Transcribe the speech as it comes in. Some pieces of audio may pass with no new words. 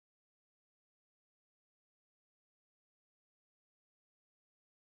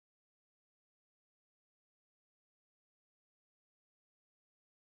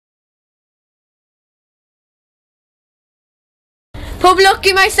Pob lwc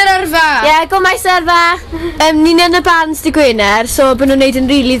i maes yr yrfa. Ie, go maes yr yrfa. Ni'n yn y bands di Gwener, so bod nhw'n neud yn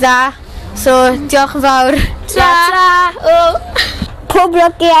rili dda. So, diolch yn fawr. Tra! Pob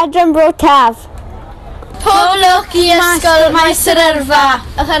lwc i Adran Bro Taf. Pob lwc i ysgol maes yr yrfa.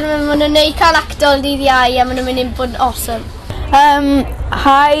 Oherwydd maen nhw'n neud cael actol dydd Iau a maen nhw'n mynd i'n bod yn awesome.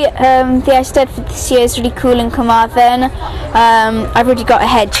 Hi, the Eisteddfod for this year is really cool in Carmarthen. I've already got a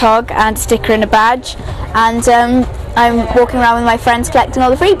hedgehog and a sticker and a badge, and I'm walking around with my friends collecting all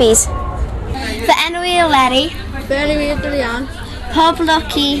the freebies. Fy enw i Eleri. Fy enw i Adrian. Pob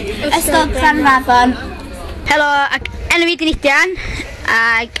lwc i ysgol Llanfafon. Helo, ac enw i Gnidian,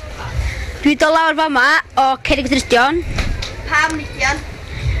 ac dwi dod lawr fama o Cerrig Drudion. Pam Nidian?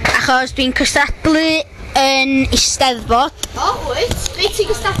 Achos dwi'n cystadlu yn Eisteddfod. O, wyt? Be ti'n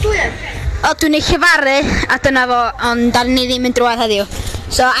gystadlu yn? O, dwi'n ei llefaru, a dyna fo, ond dan ni ddim yn drwad heddiw.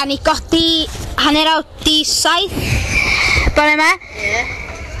 So, a ni godi hanner awdi 7 bore yma. Ie.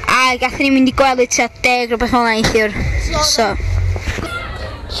 A gathen ni mynd i gwely tua 10 rhywbeth fel yna eithiwr. So.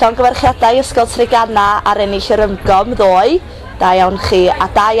 Llongyfarchiadau Ysgol Treganna ar ennill yr ymgom ddoe. Da iawn chi, a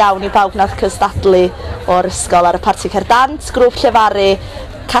da iawn i bawb nath cystadlu o'r ysgol ar y parti Cerdant, grŵp llefaru,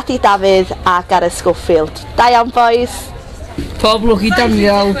 Cadi Dafydd a Gareth Schofield. Da iawn, boys. Pob lwc i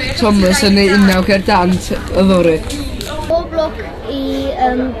Daniel Thomas yn ei 19 Cerdant y ddori. Pob lwc i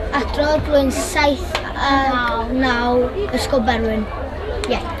adrodd blwyddyn 7 a 9 ysgol Berwyn.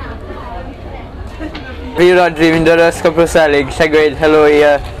 Ie. Fi Rodri, fynd o'r ysgol Brwselig, lle gweud helo i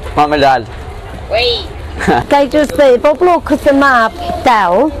mam a dad. Wei. Gai jyst dweud, bob lwc wrth y mab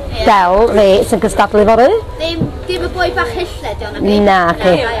Del fi sy'n cystadlu fory? Ddim y boi bach hylled, Ion, ag i? Na,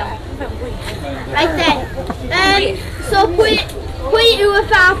 chi. Right then. So, pwy yw y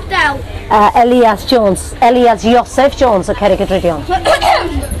fab Del? Elias Jones, Elias Iosef Jones o Cerrig Drudion.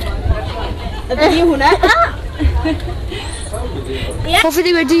 Y fi hwnna? Hoffi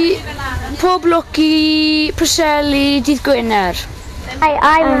di wedi pob lwc i Preseli dydd Gwener. Hi,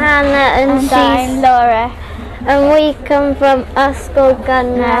 I'm Hannah and she's Laura. And we come from Ysgol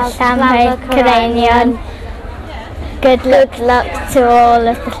Gunner, Llanfair Cerenion. Good luck to all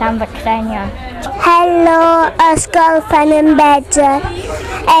of the Llanfair Cerenion. Helo, Ysgol Ffynnon Bedr.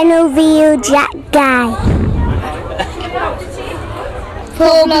 Enw fi yw Jack Guy.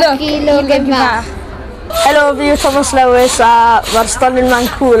 Pob lwc i Logan Fach. Helo, fi yw Thomas Lewis a mae'r stolyn ma'n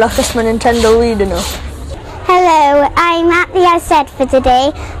cool achos mae Nintendo Wii yn nhw. Hello, I'm at the Eisteddfod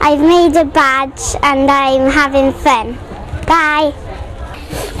today. I've made a badge and I'm having fun. Bye.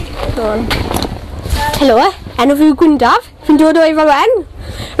 Helo, enw fi yw Gwyndaf. Fi'n dod o Efalwen.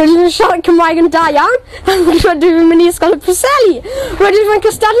 Rydyn nhw'n siarad Cymraeg yn da iawn. Rydyn nhw'n mynd i ysgol y Preseli. Rydyn nhw'n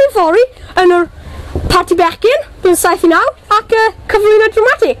cystadlu fori yn yr parti bechgyn, bydd 7 i 9, ac cyflwyno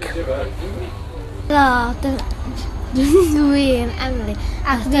dramatic. Helo, dwi'n Emily.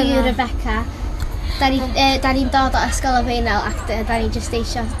 A dwi'n Rebecca. Da ni'n dod o ysgol y Feinal ac da ni jyst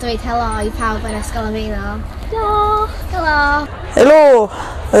eisiau dweud helo i pawb yn ysgol y Feinal. Helo. Helo,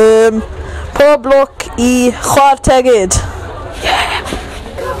 pob lwc i Chwar Tegid.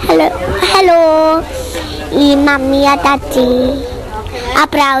 Helo, i mami a dadi a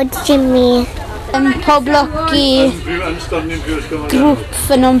brawd Jimmy. Pob lwc i grŵp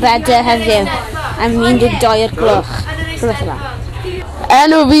Ffynnon Bedr heddiw am 12 gloch. Rhywbeth yma.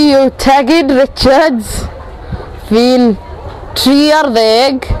 Enw fi yw Tegid Richards. Fi'n 3 ar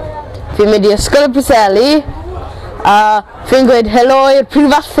 10. Fi'n mynd i ysgol y Preseli. A fi'n gweud helo i'r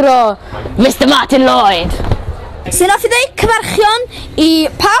prifathro, Mr Martin Lloyd. Sy'n off i ddweud cyfarchion i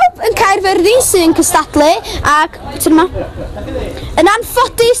pawb yn Caerfyrddin sy'n cystadlu ac yn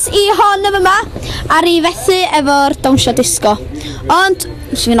anffodus i hon yma ar ei fethu efo'r dawnsio disgo. Ond,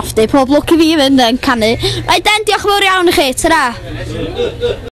 sy'n off i ddweud pob lwc i fi fynd yn canu. Right then, diolch yn fawr iawn i chi, ta-ra.